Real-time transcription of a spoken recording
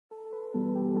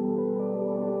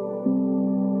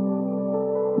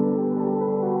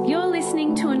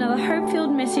listening to another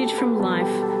hope-filled message from Life.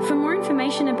 For more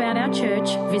information about our church,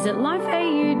 visit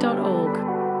lifeau.org.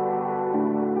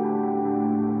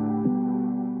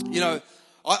 You know,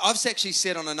 I've actually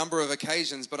said on a number of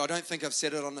occasions, but I don't think I've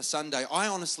said it on a Sunday. I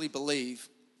honestly believe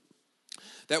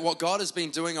that what God has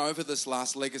been doing over this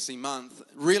last Legacy Month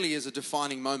really is a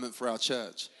defining moment for our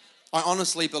church. I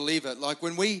honestly believe it. Like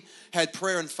when we had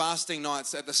prayer and fasting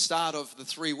nights at the start of the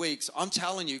 3 weeks, I'm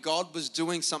telling you, God was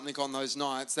doing something on those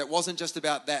nights that wasn't just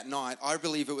about that night. I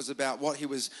believe it was about what He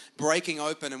was breaking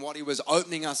open and what He was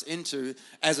opening us into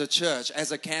as a church,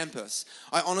 as a campus.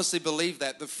 I honestly believe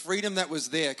that. The freedom that was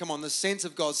there, come on, the sense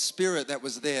of God's Spirit that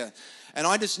was there. And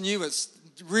I just knew it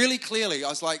really clearly. I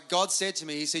was like, God said to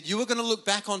me, He said, you are going to look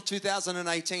back on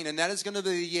 2018 and that is going to be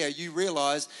the year you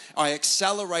realize I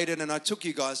accelerated and I took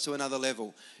you guys to another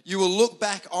level. You will look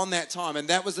back on that time, and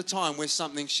that was the time where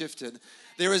something shifted.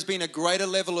 There has been a greater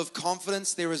level of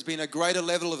confidence. There has been a greater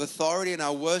level of authority in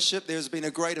our worship. There has been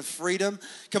a greater freedom.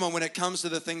 Come on, when it comes to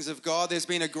the things of God, there's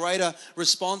been a greater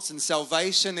response in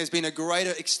salvation. There's been a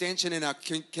greater extension in our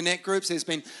connect groups. There's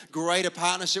been greater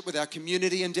partnership with our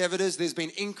community endeavors. There's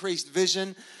been increased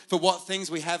vision for what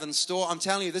things we have in store. I'm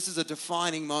telling you, this is a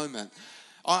defining moment.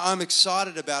 I'm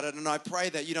excited about it, and I pray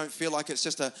that you don't feel like it's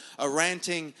just a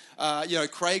ranting,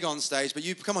 Craig on stage. But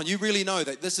you really know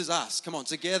that this is us. Come on,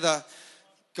 together.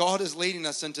 God is leading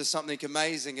us into something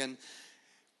amazing, and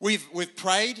we've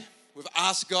prayed, we've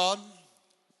asked God.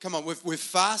 Come on, we've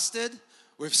fasted,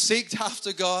 we've seeked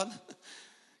after God.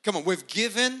 Come on, we've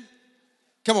given.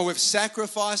 Come on, we've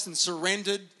sacrificed and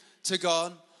surrendered to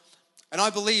God. And I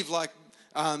believe, like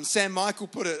Sam Michael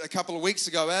put it a couple of weeks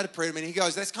ago out of prayer meeting, he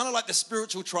goes, that's kind of like the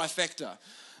spiritual trifecta.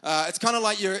 It's kind of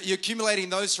like you're accumulating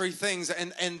those three things,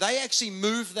 and they actually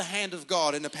move the hand of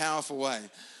God in a powerful way.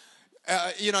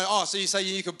 So you say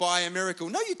you could buy a miracle.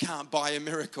 No, you can't buy a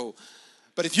miracle.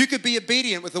 But if you could be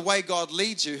obedient with the way God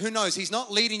leads you, who knows? He's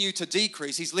not leading you to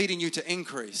decrease. He's leading you to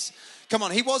increase. Come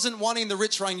on, He wasn't wanting the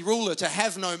rich young ruler to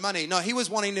have no money. No, He was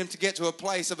wanting him to get to a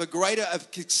place of a greater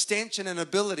extension and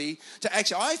ability to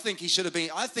actually, I think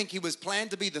He was planned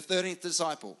to be the 13th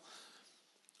disciple.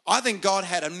 I think God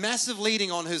had a massive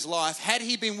leading on His life had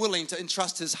He been willing to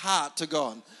entrust His heart to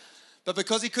God. But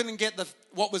because He couldn't get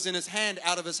what was in His hand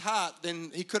out of His heart,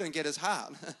 then He couldn't get His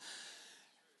heart.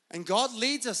 And God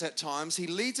leads us at times. He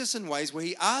leads us in ways where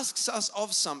He asks us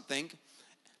of something,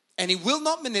 and He will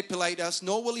not manipulate us,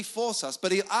 nor will He force us,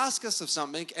 but He'll ask us of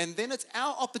something, and then it's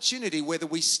our opportunity whether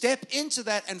we step into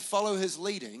that and follow His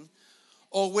leading,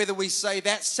 or whether we say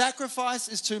that sacrifice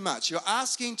is too much. You're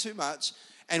asking too much,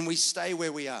 and we stay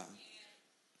where we are.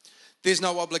 There's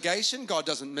no obligation. God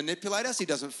doesn't manipulate us. He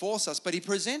doesn't force us, but He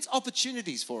presents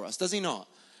opportunities for us, does He not?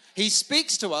 He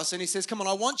speaks to us and He says, come on,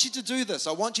 I want you to do this.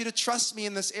 I want you to trust me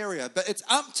in this area, but it's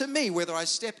up to me whether I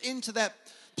step into that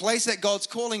place that God's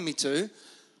calling me to,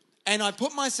 and I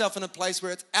put myself in a place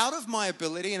where it's out of my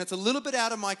ability and it's a little bit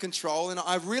out of my control, and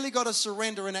I've really got to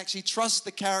surrender and actually trust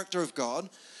the character of God.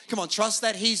 Come on, trust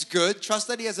that He's good. Trust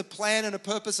that He has a plan and a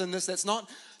purpose in this that's not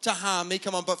to harm me,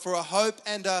 come on, but for a hope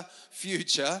and a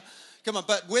future. Come on,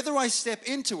 but whether I step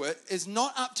into it is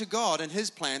not up to God and His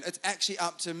plan. It's actually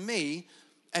up to me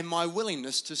and my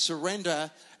willingness to surrender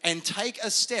and take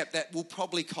a step that will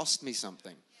probably cost me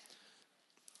something.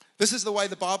 This is the way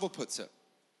the Bible puts it.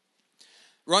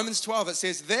 Romans 12, it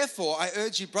says, therefore, I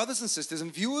urge you, brothers and sisters, in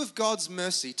view of God's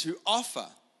mercy, to offer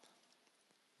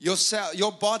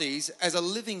your bodies as a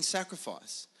living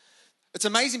sacrifice. It's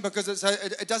amazing because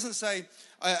it doesn't say,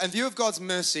 in view of God's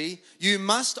mercy, you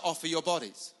must offer your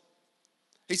bodies.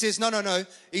 He says, no.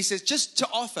 He says, just to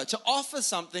offer. To offer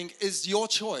something is your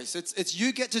choice. It's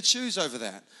you get to choose over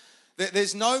that.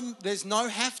 There's no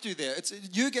have to there. It's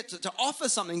you get to offer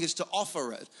something is to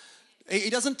offer it. He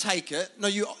doesn't take it. No,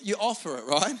 you offer it,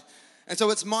 right? And so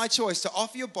it's my choice to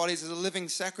offer your bodies as a living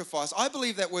sacrifice. I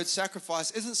believe that word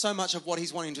sacrifice isn't so much of what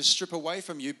He's wanting to strip away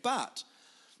from you, but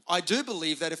I do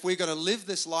believe that if we're going to live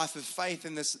this life of faith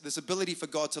and this ability for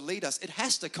God to lead us, it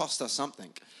has to cost us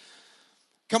something.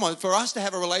 Come on, for us to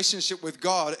have a relationship with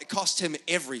God, it cost Him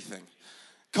everything.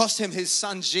 It cost Him His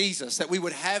Son Jesus, that we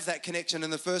would have that connection in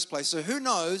the first place. So who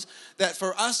knows that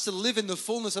for us to live in the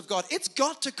fullness of God, it's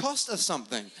got to cost us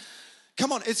something.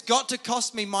 Come on, it's got to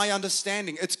cost me my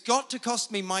understanding. It's got to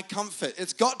cost me my comfort.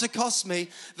 It's got to cost me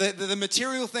the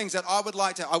material things that I would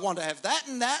like to. I want to have that,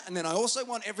 and then I also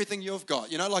want everything you've got.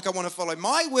 You know, like I want to follow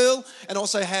my will and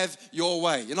also have your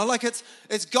way. You know, like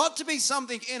it's got to be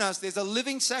something in us. There's a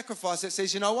living sacrifice that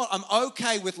says, you know what, I'm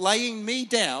okay with laying me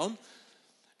down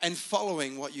and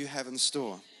following what you have in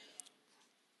store.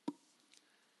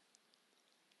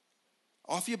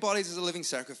 Offer your bodies as a living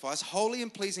sacrifice, holy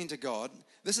and pleasing to God.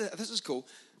 This is cool.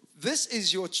 This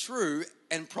is your true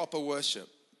and proper worship.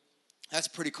 That's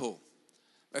pretty cool.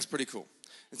 That's pretty cool.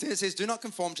 It says, do not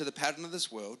conform to the pattern of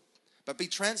this world, but be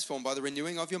transformed by the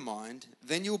renewing of your mind.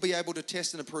 Then you'll be able to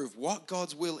test and approve what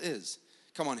God's will is.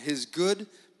 Come on, his good,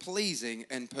 pleasing,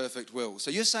 and perfect will. So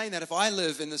you're saying that if I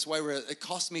live in this way where it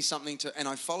costs me something and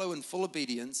I follow in full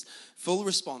obedience, full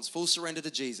response, full surrender to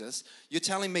Jesus, you're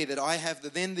telling me that I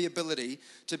have then the ability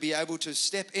to be able to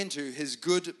step into his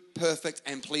good, perfect,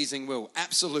 and pleasing will.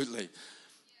 Absolutely.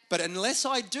 But unless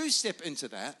I do step into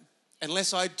that,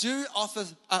 unless I do offer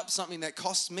up something that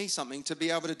costs me something to be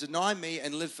able to deny me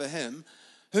and live for him,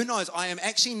 who knows, I am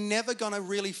actually never going to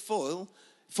really fulfill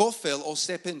or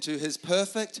step into his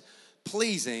perfect,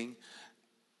 pleasing,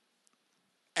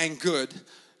 and good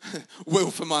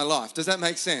will for my life. Does that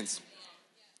make sense?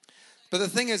 But the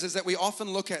thing is that we often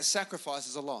look at sacrifice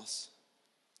as a loss.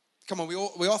 Come on,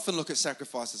 we often look at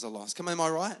sacrifice as a loss. Come on, am I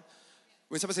right?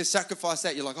 When someone says sacrifice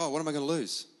that, you're like, oh, what am I going to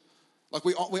lose? Like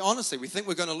we honestly, we think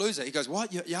we're going to lose it. He goes,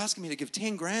 what? You're asking me to give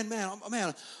 10 grand? Man,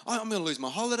 I'm going to lose my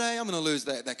holiday. I'm going to lose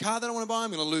that car that I want to buy.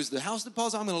 I'm going to lose the house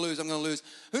deposit. I'm going to lose.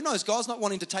 Who knows? God's not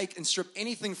wanting to take and strip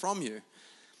anything from you.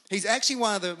 He's actually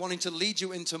wanting to lead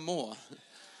you into more.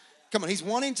 Come on, he's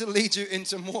wanting to lead you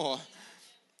into more.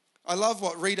 I love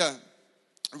what Rita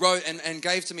wrote and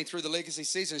gave to me through the legacy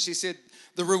season. She said,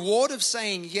 the reward of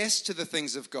saying yes to the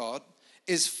things of God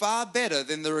is far better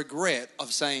than the regret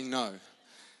of saying no.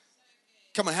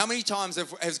 Come on, how many times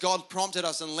has God prompted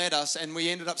us and led us and we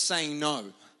ended up saying no?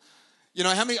 You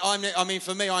know, how many, I mean,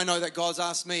 for me, I know that God's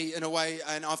asked me in a way,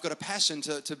 and I've got a passion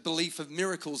to believe for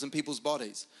miracles in people's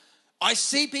bodies. I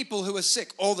see people who are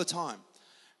sick all the time.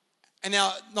 And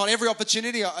now, not every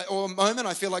opportunity or moment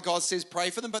I feel like God says pray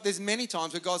for them, but there's many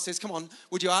times where God says, come on,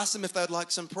 would you ask them if they'd like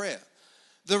some prayer?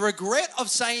 The regret of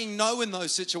saying no in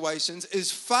those situations is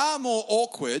far more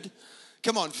awkward,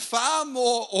 far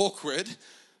more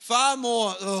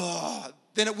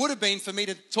than it would have been for me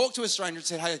to talk to a stranger and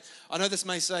say, hey, I know this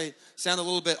may sound a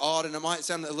little bit odd and it might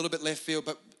sound a little bit left field,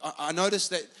 but I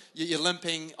noticed that you're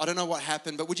limping. I don't know what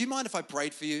happened, but would you mind if I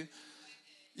prayed for you?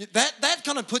 That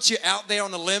kind of puts you out there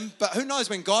on a limb, but who knows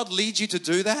when God leads you to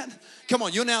do that? Come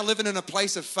on, you're now living in a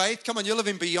place of faith. Come on, you're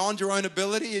living beyond your own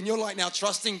ability and you're like now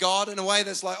trusting God in a way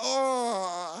that's like,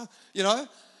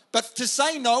 But to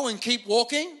say no and keep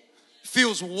walking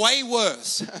feels way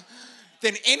worse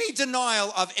than any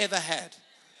denial I've ever had.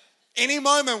 Any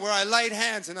moment where I laid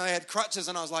hands and I had crutches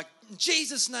and I was like, in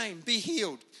Jesus' name, be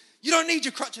healed. You don't need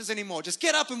your crutches anymore. Just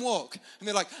get up and walk. And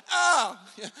they're like, I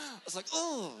was like,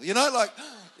 oh, you're like,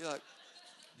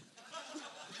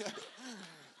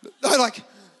 no, like,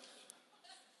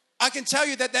 I can tell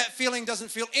you that feeling doesn't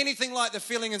feel anything like the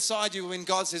feeling inside you when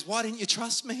God says, why didn't you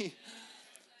trust me?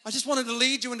 I just wanted to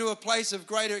lead you into a place of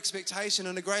greater expectation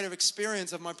and a greater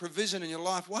experience of my provision in your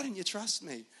life. Why didn't you trust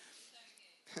me?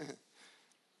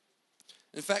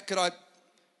 In fact, could I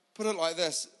put it like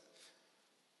this?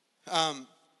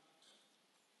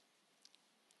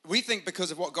 We think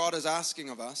because of what God is asking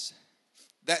of us,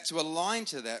 that to align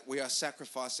to that, we are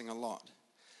sacrificing a lot.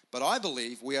 But I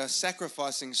believe we are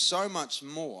sacrificing so much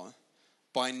more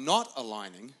by not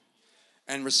aligning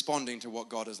and responding to what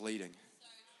God is leading.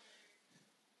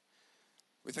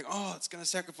 We think, it's going to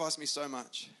sacrifice me so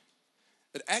much.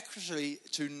 But actually,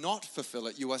 to not fulfill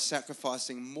it, you are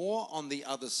sacrificing more on the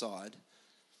other side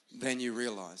than you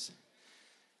realize.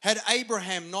 Had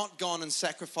Abraham not gone and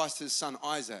sacrificed his son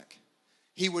Isaac,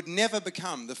 he would never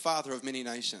become the father of many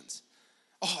nations.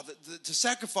 To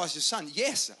sacrifice your son,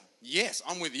 yes,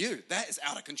 I'm with you. That is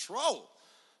out of control.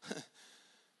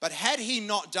 But had he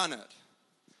not done it,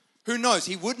 who knows?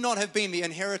 He would not have been the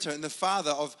inheritor and the father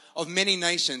of many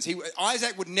nations.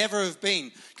 Isaac would never have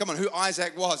been, who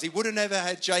Isaac was. He would have never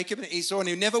had Jacob and Esau, and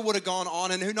he never would have gone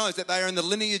on. And who knows that they are in the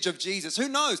lineage of Jesus? Who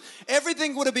knows?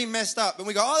 Everything would have been messed up. And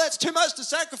we go, that's too much to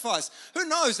sacrifice. Who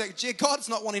knows that God's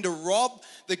not wanting to rob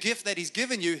the gift that he's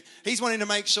given you. He's wanting to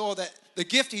make sure that the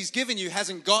gift he's given you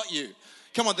hasn't got you.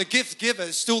 The gift giver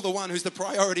is still the one who's the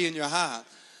priority in your heart.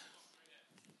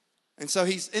 And so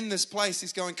he's in this place,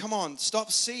 he's going, come on,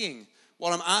 stop seeing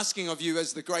what I'm asking of you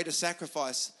as the greatest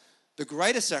sacrifice. The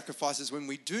greatest sacrifice is when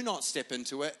we do not step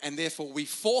into it and therefore we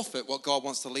forfeit what God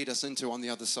wants to lead us into on the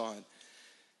other side.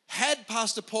 Had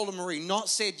Pastor Paul and Marie not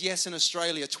said yes in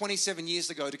Australia 27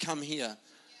 years ago to come here,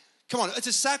 come on, it's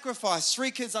a sacrifice. 3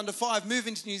 kids under 5 move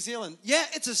into New Zealand. Yeah,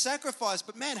 it's a sacrifice,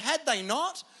 but man, had they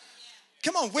not,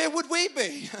 come on, where would we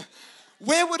be?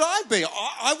 Where would I be?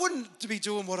 I wouldn't be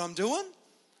doing what I'm doing.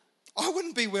 I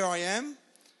wouldn't be where I am.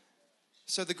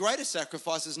 So the greatest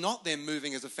sacrifice is not them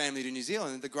moving as a family to New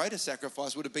Zealand. The greatest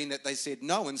sacrifice would have been that they said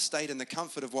no and stayed in the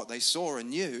comfort of what they saw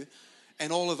and knew,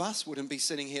 and all of us wouldn't be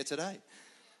sitting here today.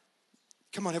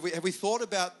 Come on, have we thought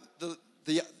about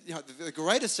the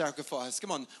greatest sacrifice?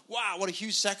 Come on, wow, what a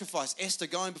huge sacrifice. Esther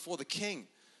going before the king.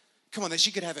 Come on, that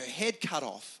she could have her head cut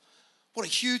off. What a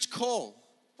huge call.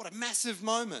 What a massive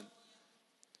moment.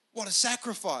 What a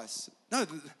sacrifice. No,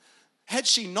 had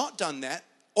she not done that,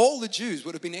 all the Jews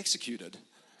would have been executed.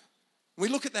 We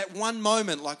look at that one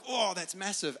moment like, oh, that's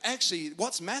massive. Actually,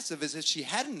 what's massive is if she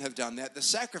hadn't have done that, the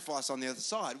sacrifice on the other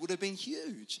side would have been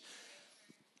huge.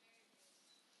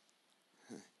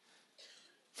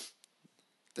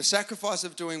 The sacrifice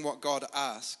of doing what God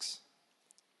asks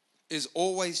is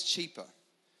always cheaper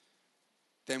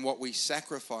than what we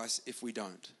sacrifice if we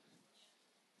don't.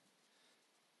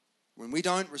 When we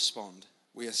don't respond,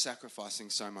 we are sacrificing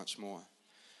so much more.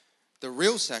 The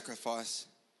real sacrifice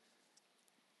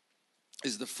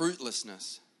is the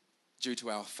fruitlessness due to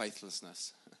our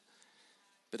faithlessness.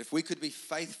 But if we could be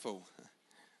faithful,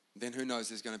 then who knows,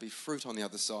 there's going to be fruit on the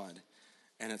other side.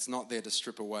 And it's not there to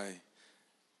strip away,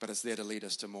 but it's there to lead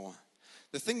us to more.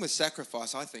 The thing with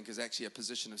sacrifice, I think, is actually a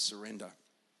position of surrender.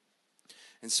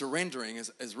 And surrendering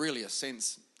is really a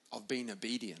sense of being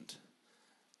obedient.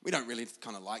 We don't really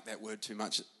kind of like that word too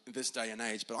much this day and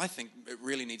age, but I think it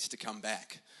really needs to come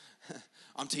back.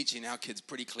 I'm teaching our kids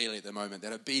pretty clearly at the moment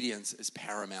that obedience is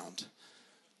paramount.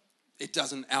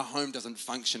 Our home doesn't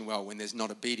function well when there's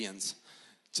not obedience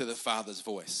to the Father's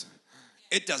voice.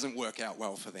 It doesn't work out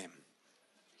well for them.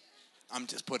 I'm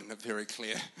just putting it very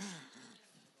clear.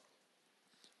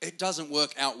 It doesn't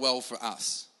work out well for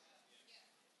us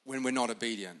when we're not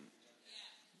obedient.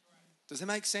 Does that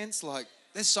make sense? Like,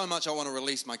 there's so much I want to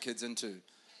release my kids into.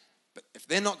 But if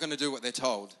they're not going to do what they're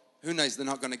told, who knows, they're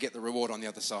not going to get the reward on the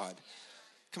other side.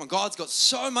 Come on, God's got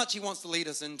so much he wants to lead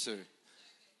us into.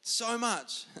 So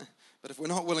much. But if we're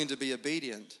not willing to be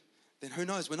obedient, then who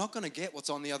knows, we're not going to get what's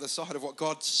on the other side of what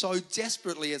God so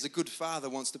desperately as a good father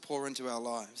wants to pour into our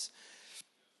lives.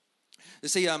 You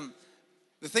see,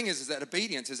 the thing is that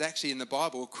obedience is actually in the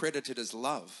Bible credited as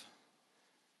love.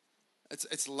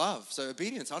 It's love. So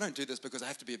obedience, I don't do this because I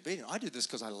have to be obedient. I do this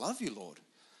because I love you, Lord.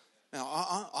 Now,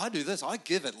 I do this. I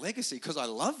give it legacy because I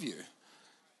love you.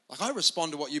 Like, I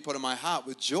respond to what you put in my heart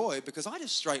with joy because I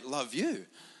just straight love you.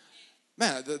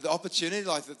 Man, the opportunity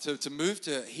to move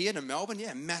to here to Melbourne,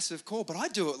 yeah, massive call. But I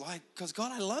do it because,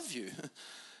 God, I love you.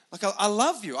 Like, I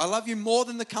love you. I love you more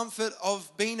than the comfort of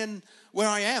being in where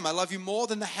I am. I love you more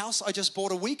than the house I just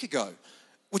bought a week ago,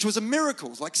 which was a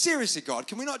miracle. Like, seriously, God,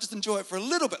 can we not just enjoy it for a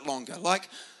little bit longer? Like,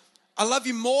 I love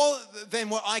you more than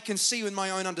what I can see with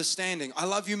my own understanding. I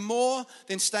love you more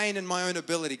than staying in my own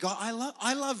ability. God,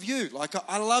 I love you. Like,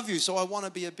 I love you, so I want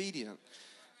to be obedient.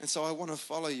 And so I want to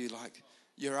follow you like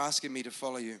you're asking me to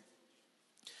follow you.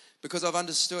 Because I've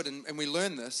understood, and we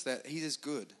learn this, that he is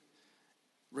good.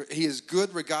 He is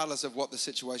good regardless of what the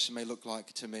situation may look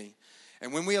like to me.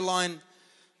 And when we align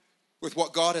with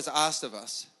what God has asked of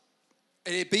us,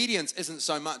 obedience isn't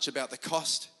so much about the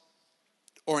cost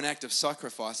or an act of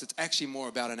sacrifice. It's actually more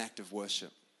about an act of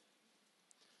worship.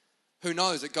 Who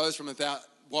knows? It goes from about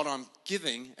what I'm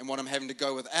giving and what I'm having to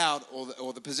go without,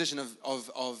 or the position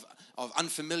of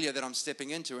unfamiliar that I'm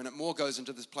stepping into, and it more goes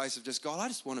into this place of just, God, I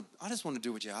just want to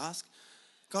do what you ask.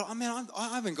 God, I mean,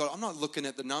 I'm not looking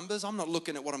at the numbers. I'm not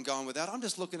looking at what I'm going without. I'm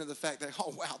just looking at the fact that,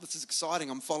 oh, wow, this is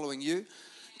exciting. I'm following you.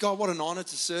 God, what an honor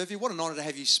to serve you. What an honor to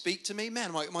have you speak to me.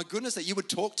 Man, my goodness, that you would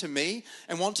talk to me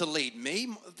and want to lead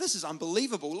me. This is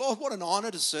unbelievable. Lord, what an honor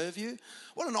to serve you.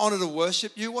 What an honor to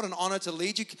worship you. What an honor to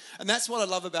lead you. And that's what I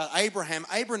love about Abraham.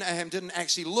 Abraham didn't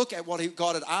actually look at what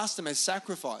God had asked him as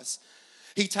sacrifice.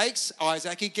 He takes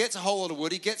Isaac, he gets a whole lot of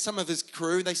wood, he gets some of his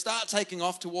crew, they start taking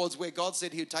off towards where God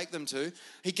said he'd take them to.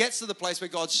 He gets to the place where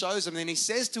God shows him, and then he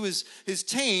says to his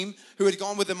team who had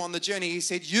gone with him on the journey, he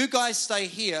said, you guys stay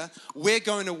here, we're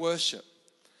going to worship.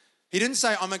 He didn't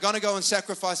say, I'm going to go and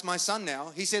sacrifice my son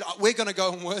now. He said, we're going to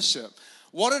go and worship.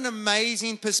 What an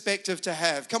amazing perspective to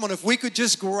have. Come on, if we could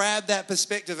just grab that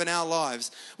perspective in our lives.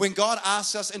 When God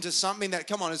asks us into something that,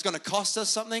 come on, is going to cost us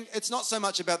something, it's not so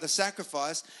much about the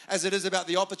sacrifice as it is about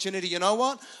the opportunity. You know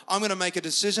what? I'm going to make a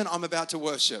decision. I'm about to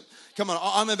worship. Come on,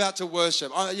 I'm about to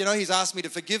worship. He's asked me to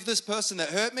forgive this person that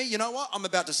hurt me. You know what? I'm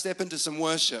about to step into some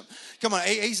worship. Come on,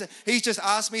 he's just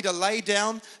asked me to lay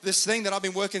down this thing that I've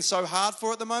been working so hard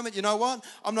for at the moment. You know what?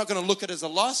 I'm not going to look at it as a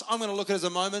loss. I'm going to look at it as a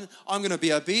moment. I'm going to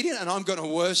be obedient, and I'm going to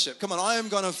worship. Come on, I am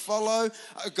going to follow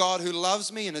a God who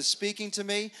loves me and is speaking to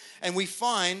me. And we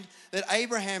find that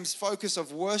Abraham's focus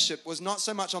of worship was not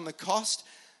so much on the cost,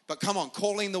 but come on,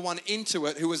 calling the one into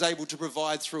it who was able to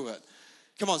provide through it.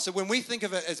 Come on, so when we think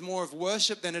of it as more of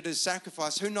worship than it is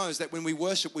sacrifice, who knows that when we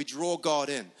worship, we draw God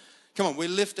in. Come on, we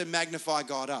lift and magnify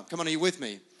God up. Come on, are you with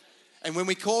me? And when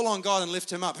we call on God and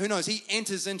lift him up, who knows, he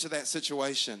enters into that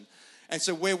situation. And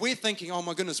so where we're thinking, oh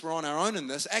my goodness, we're on our own in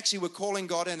this, actually we're calling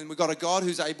God in, and we've got a God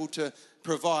who's able to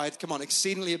provide, come on,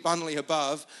 exceedingly abundantly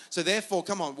above. So therefore,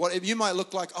 come on, what you might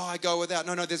look like, oh, I go without.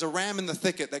 No, there's a ram in the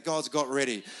thicket that God's got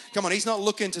ready. Come on, he's not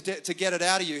looking to get it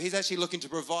out of you. He's actually looking to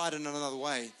provide in another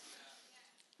way.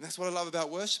 And that's what I love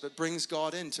about worship. It brings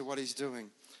God into what he's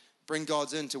doing. Bring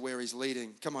God's into where he's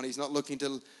leading. Come on, he's not looking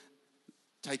to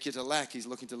take you to lack. He's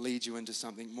looking to lead you into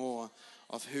something more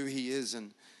of who he is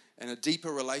and a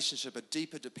deeper relationship, a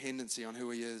deeper dependency on who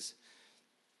he is.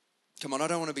 Come on, I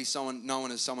don't want to be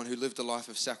known as someone who lived a life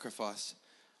of sacrifice.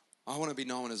 I want to be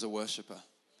known as a worshiper.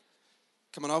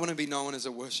 Come on, I want to be known as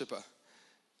a worshiper.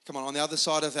 Come on the other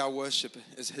side of our worship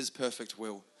is his perfect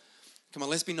will. Come on,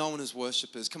 let's be known as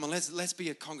worshipers. Come on, let's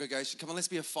be a congregation. Come on, let's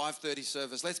be a 5:30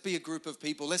 service. Let's be a group of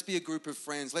people. Let's be a group of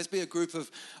friends. Let's be a group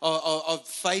of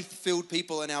faith-filled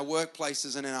people in our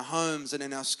workplaces and in our homes and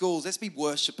in our schools. Let's be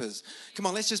worshipers. Come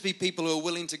on, let's just be people who are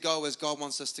willing to go as God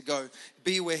wants us to go.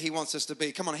 Be where he wants us to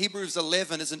be. Come on, Hebrews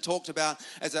 11 isn't talked about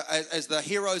as the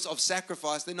heroes of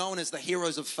sacrifice. They're known as the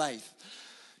heroes of faith.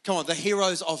 Come on, the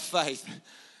heroes of faith.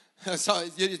 So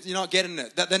you're not getting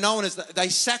it. They're known as they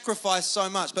sacrifice so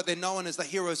much, but they're known as the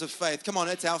heroes of faith. Come on,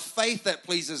 it's our faith that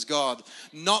pleases God,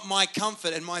 not my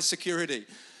comfort and my security.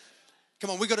 Come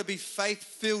on, we've got to be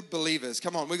faith-filled believers.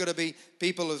 Come on, we've got to be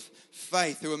people of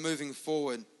faith who are moving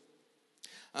forward.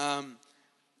 Have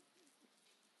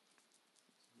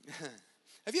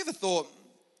you ever thought,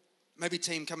 maybe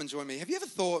team, come and join me. Have you ever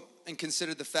thought and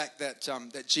considered the fact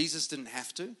that Jesus didn't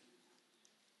have to?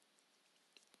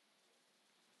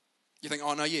 You think,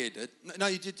 oh, no, yeah, he did. No,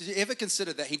 did you ever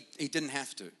consider that he didn't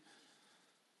have to?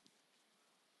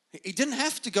 He didn't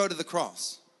have to go to the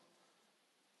cross.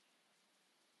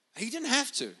 He didn't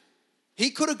have to. He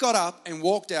could have got up and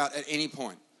walked out at any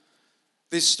point.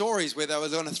 There's stories where they were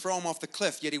going to throw him off the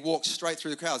cliff, yet he walked straight through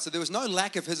the crowd. So there was no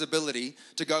lack of his ability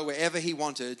to go wherever he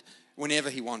wanted, whenever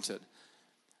he wanted.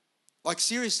 Like,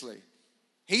 seriously,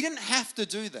 he didn't have to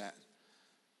do that.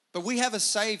 But we have a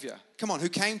Savior, come on, who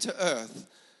came to earth,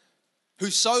 who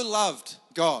so loved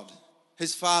God,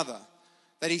 his Father,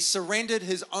 that he surrendered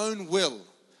his own will.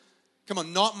 Come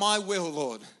on, not my will,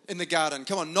 Lord, in the garden.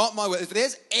 Come on, not my will. If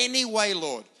there's any way,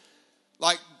 Lord,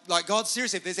 like God,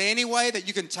 seriously, if there's any way that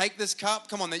you can take this cup,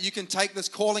 come on, that you can take this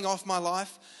calling off my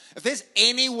life, if there's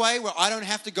any way where I don't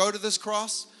have to go to this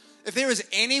cross, if there is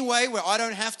any way where I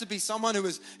don't have to be someone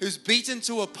who's beaten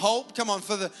to a pulp, come on,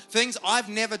 for the things I've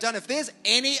never done, if there's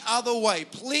any other way,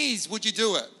 please, would you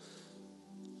do it?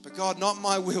 But God, not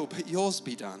my will, but yours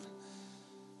be done.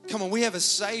 Come on, we have a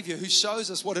Savior who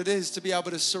shows us what it is to be able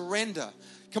to surrender.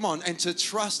 Come on, and to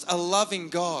trust a loving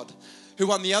God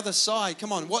who on the other side,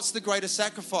 come on, what's the greatest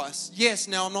sacrifice? Yes,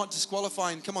 now I'm not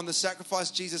disqualifying. Come on, the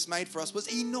sacrifice Jesus made for us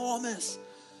was enormous.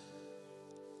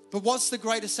 But what's the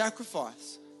greatest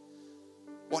sacrifice?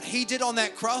 What he did on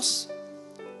that cross?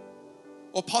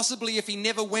 Or possibly if he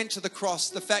never went to the cross,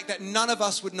 the fact that none of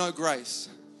us would know grace.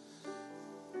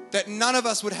 That none of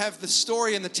us would have the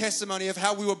story and the testimony of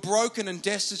how we were broken and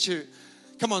destitute.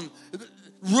 Come on,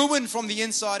 ruined from the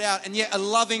inside out, and yet a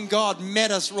loving God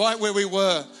met us right where we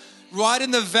were, right in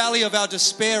the valley of our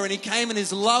despair, and he came and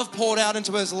his love poured out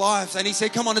into his life, and he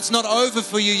said, come on, it's not over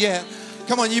for you yet.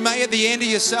 Come on, you may at the end of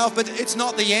yourself, but it's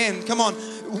not the end. Come on,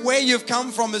 where you've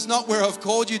come from is not where I've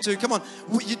called you to. Come on,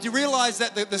 you realize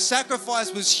that the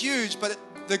sacrifice was huge, but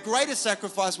the greatest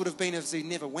sacrifice would have been if he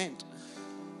never went.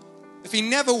 If he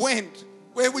never went,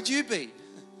 where would you be?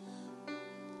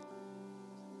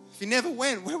 If he never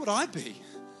went, where would I be?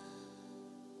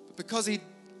 But because he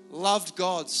loved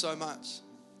God so much,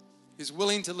 he's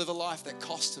willing to live a life that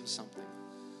cost him something.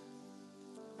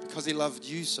 Because he loved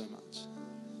you so much.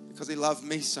 Because he loved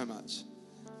me so much.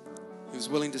 He was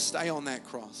willing to stay on that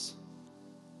cross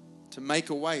to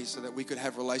make a way so that we could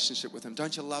have relationship with him.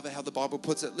 Don't you love it how the Bible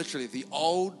puts it? Literally, the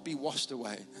old be washed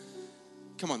away.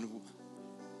 Come on.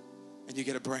 And you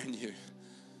get a brand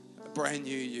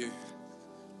new you.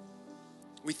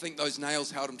 We think those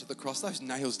nails held him to the cross. Those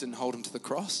nails didn't hold him to the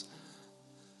cross.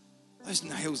 Those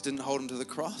nails didn't hold him to the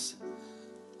cross.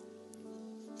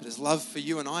 But his love for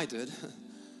you and I did.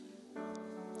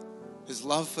 His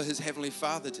love for his heavenly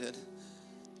Father did.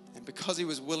 And because he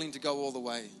was willing to go all the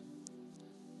way,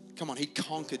 come on, he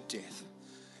conquered death.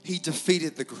 He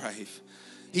defeated the grave.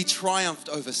 He triumphed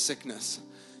over sickness.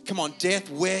 Come on, death,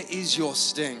 where is your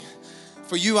sting?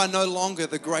 For you are no longer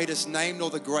the greatest name, nor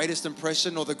the greatest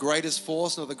impression, nor the greatest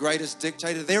force, nor the greatest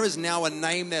dictator. There is now a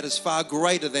name that is far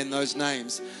greater than those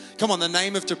names. Come on, the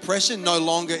name of depression no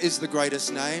longer is the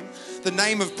greatest name. The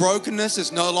name of brokenness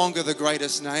is no longer the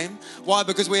greatest name. Why?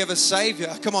 Because we have a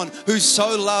Savior, come on, who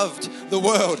so loved the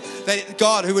world, that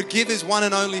God, who would give His one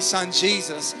and only Son,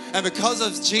 Jesus. And because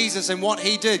of Jesus and what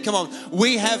He did, come on,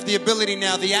 we have the ability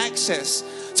now, the access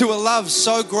to a love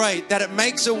so great that it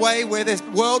makes a way where the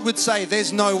world would say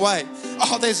there's no way.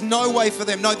 Oh, there's no way for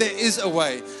them. No, there is a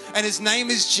way. And His name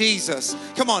is Jesus.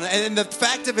 Come on. And the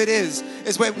fact of it is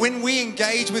when we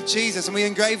engage with Jesus and we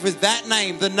engage with that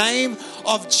name, the name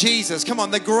of Jesus, come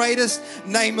on, the greatest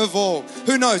name of all.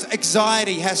 Who knows?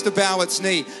 Anxiety has to bow its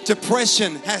knee.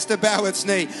 Depression has to bow its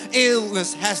knee.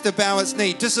 Illness has to bow its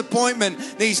knee.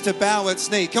 Disappointment needs to bow its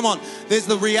knee. Come on. There's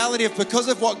the reality of because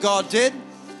of what God did,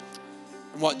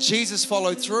 and what Jesus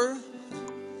followed through,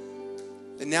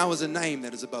 there now is a name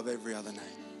that is above every other name.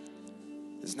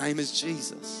 His name is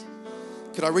Jesus.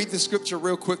 Could I read the scripture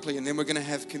real quickly and then we're going to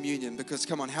have communion? Because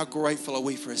come on, how grateful are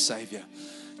we for a Savior?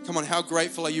 Come on, how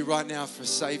grateful are you right now for a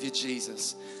Savior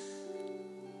Jesus?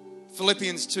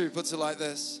 Philippians 2 puts it like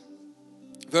this.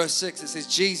 Verse 6, it says,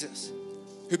 Jesus,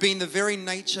 who being the very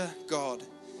nature God,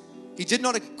 He did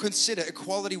not consider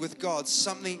equality with God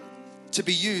something to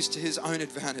be used to His own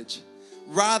advantage.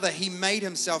 Rather, He made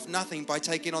Himself nothing by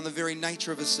taking on the very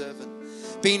nature of a servant,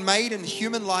 being made in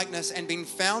human likeness and being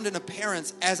found in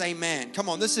appearance as a man. Come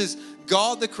on, this is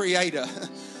God the Creator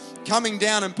coming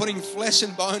down and putting flesh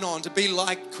and bone on to be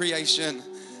like creation.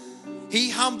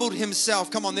 He humbled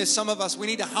Himself. Come on, there's some of us, we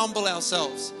need to humble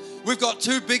ourselves. We've got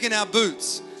too big in our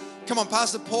boots. Come on,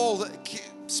 Pastor Paul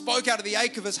spoke out of the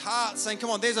ache of his heart saying, come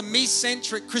on, there's a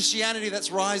me-centric Christianity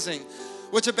that's rising.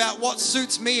 Which about what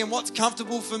suits me and what's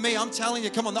comfortable for me. I'm telling you,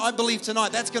 come on, I believe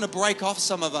tonight that's going to break off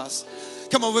some of us.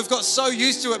 Come on, we've got so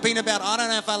used to it being about, I don't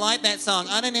know if I like that song.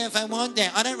 I don't know if I want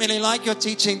that. I don't really like your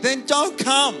teaching. Then don't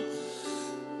come.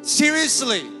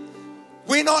 Seriously,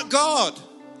 we're not God.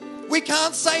 We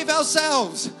can't save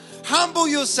ourselves. Humble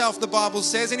yourself, the Bible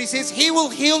says. And He says He will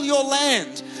heal your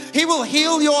land. He will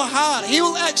heal your heart. He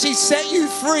will actually set you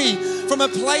free from a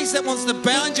place that wants to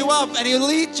bound you up, and He'll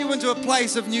lead you into a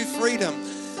place of new freedom.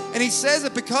 And He says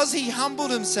that because He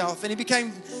humbled Himself and He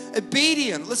became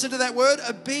obedient, listen to that word,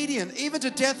 obedient, even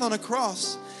to death on a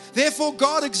cross. Therefore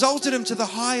God exalted Him to the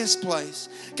highest place,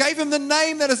 gave Him the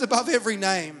name that is above every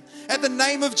name. At the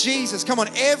name of Jesus, come on,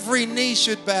 every knee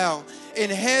should bow in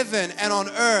heaven and on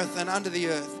earth and under the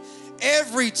earth.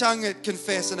 Every tongue would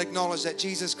confess and acknowledge that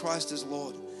Jesus Christ is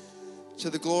Lord, to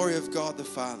the glory of God the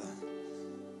Father.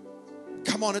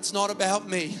 Come on, it's not about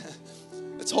me.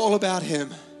 It's all about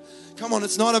Him. Come on,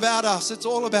 it's not about us. It's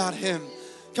all about Him.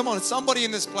 Come on, it's somebody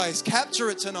in this place. Capture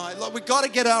it tonight. Like, we've got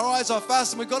to get our eyes off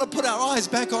us and we've got to put our eyes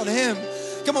back on Him.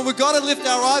 Come on, we've got to lift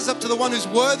our eyes up to the one who's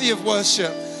worthy of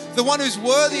worship, the one who's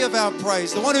worthy of our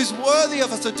praise, the one who's worthy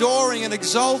of us adoring and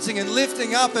exalting and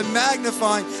lifting up and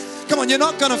magnifying. Come on, you're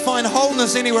not going to find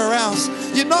wholeness anywhere else.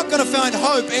 You're not going to find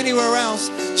hope anywhere else.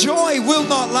 Joy will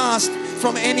not last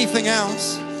from anything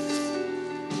else.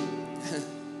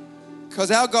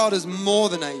 Because our God is more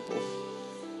than able.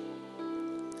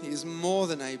 He is more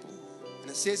than able. And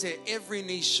it says here, every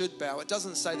knee should bow. It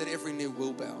doesn't say that every knee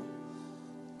will bow.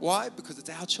 Why? Because it's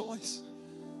our choice.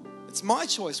 It's my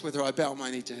choice whether I bow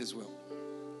my knee to His will.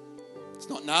 It's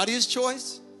not Nadia's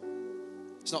choice.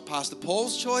 It's not Pastor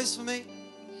Paul's choice for me.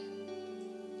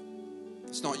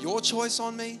 It's not your choice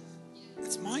on me.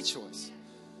 It's my choice.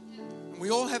 And we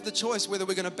all have the choice whether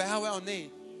we're going to bow our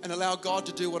knee and allow God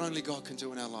to do what only God can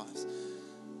do in our lives.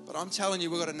 But I'm telling you,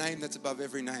 we've got a name that's above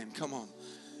every name. Come on.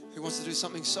 He wants to do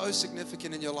something so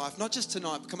significant in your life. Not just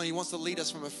tonight, but come on, He wants to lead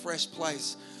us from a fresh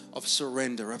place of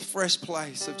surrender, a fresh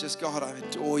place of just, God, I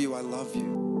adore you, I love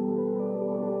you.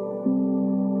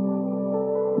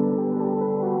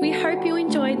 We hope you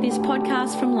enjoyed this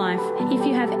podcast from Life. If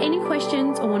you have any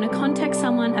questions or want to contact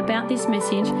someone about this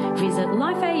message, visit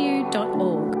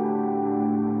lifeau.org.